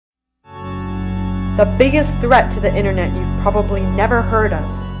the biggest threat to the internet you've probably never heard of.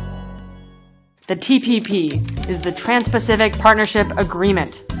 The TPP is the Trans-Pacific Partnership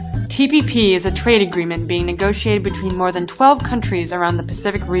Agreement. TPP is a trade agreement being negotiated between more than 12 countries around the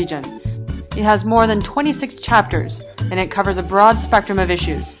Pacific region. It has more than 26 chapters, and it covers a broad spectrum of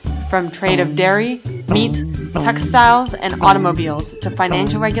issues, from trade of dairy, meat, textiles, and automobiles, to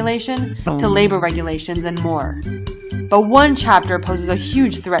financial regulation, to labor regulations, and more. But one chapter poses a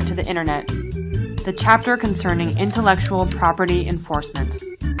huge threat to the internet, the chapter concerning intellectual property enforcement.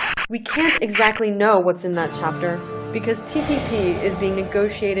 We can't exactly know what's in that chapter because TPP is being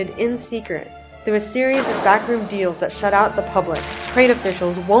negotiated in secret through a series of backroom deals that shut out the public. Trade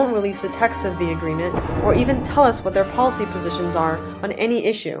officials won't release the text of the agreement or even tell us what their policy positions are on any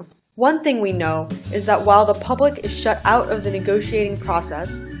issue. One thing we know is that while the public is shut out of the negotiating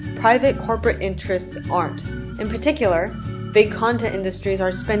process, private corporate interests aren't. In particular, big content industries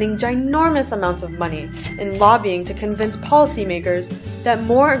are spending ginormous amounts of money in lobbying to convince policymakers that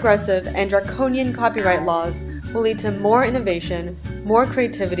more aggressive and draconian copyright laws will lead to more innovation, more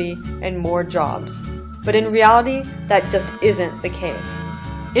creativity, and more jobs. But in reality, that just isn't the case.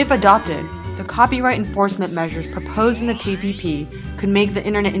 If adopted, the copyright enforcement measures proposed in the TPP could make the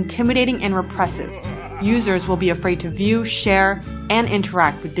internet intimidating and repressive. Users will be afraid to view, share, and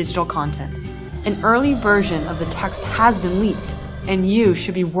interact with digital content. An early version of the text has been leaked, and you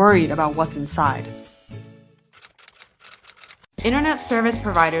should be worried about what's inside. Internet service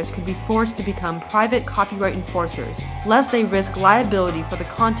providers could be forced to become private copyright enforcers, lest they risk liability for the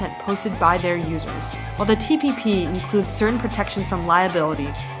content posted by their users. While the TPP includes certain protections from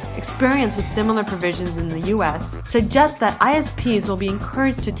liability, experience with similar provisions in the US suggests that ISPs will be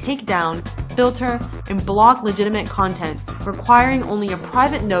encouraged to take down, filter, and block legitimate content, requiring only a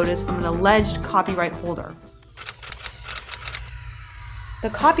private notice from an alleged copyright holder. The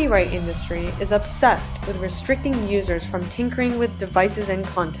copyright industry is obsessed with restricting users from tinkering with devices and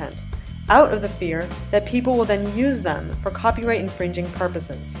content, out of the fear that people will then use them for copyright infringing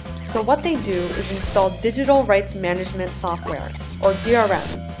purposes. So what they do is install digital rights management software, or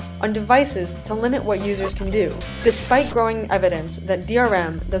DRM, on devices to limit what users can do. Despite growing evidence that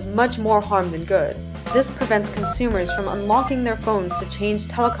DRM does much more harm than good, this prevents consumers from unlocking their phones to change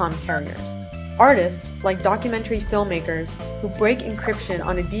telecom carriers. Artists, like documentary filmmakers, who break encryption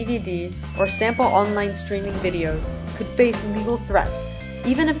on a DVD or sample online streaming videos could face legal threats,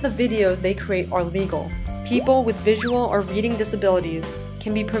 even if the videos they create are legal. People with visual or reading disabilities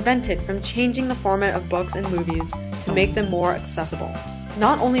can be prevented from changing the format of books and movies to make them more accessible.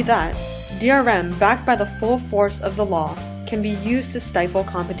 Not only that, DRM, backed by the full force of the law, can be used to stifle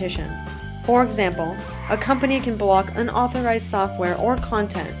competition. For example, a company can block unauthorized software or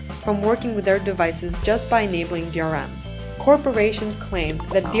content from working with their devices just by enabling DRM. Corporations claim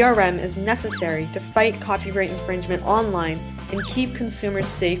that DRM is necessary to fight copyright infringement online and keep consumers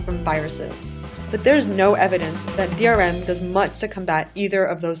safe from viruses. But there's no evidence that DRM does much to combat either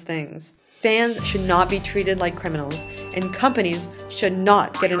of those things. Fans should not be treated like criminals, and companies should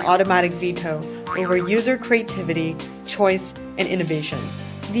not get an automatic veto over user creativity, choice, and innovation.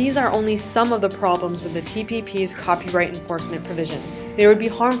 These are only some of the problems with the TPP's copyright enforcement provisions. They would be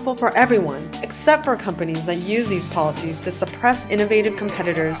harmful for everyone, except for companies that use these policies to suppress innovative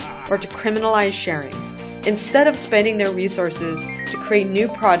competitors or to criminalize sharing. Instead of spending their resources to create new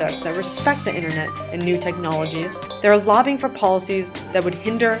products that respect the internet and new technologies, they're lobbying for policies that would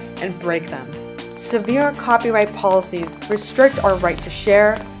hinder and break them. Severe copyright policies restrict our right to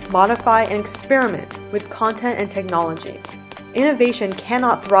share, modify, and experiment with content and technology. Innovation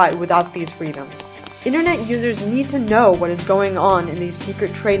cannot thrive without these freedoms. Internet users need to know what is going on in these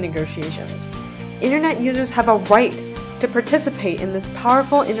secret trade negotiations. Internet users have a right to participate in this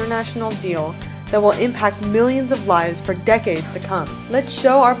powerful international deal that will impact millions of lives for decades to come. Let's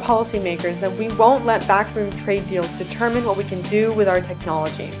show our policymakers that we won't let backroom trade deals determine what we can do with our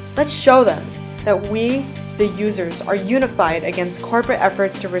technology. Let's show them that we, the users, are unified against corporate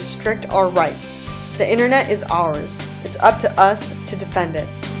efforts to restrict our rights. The internet is ours. It's up to us to defend it.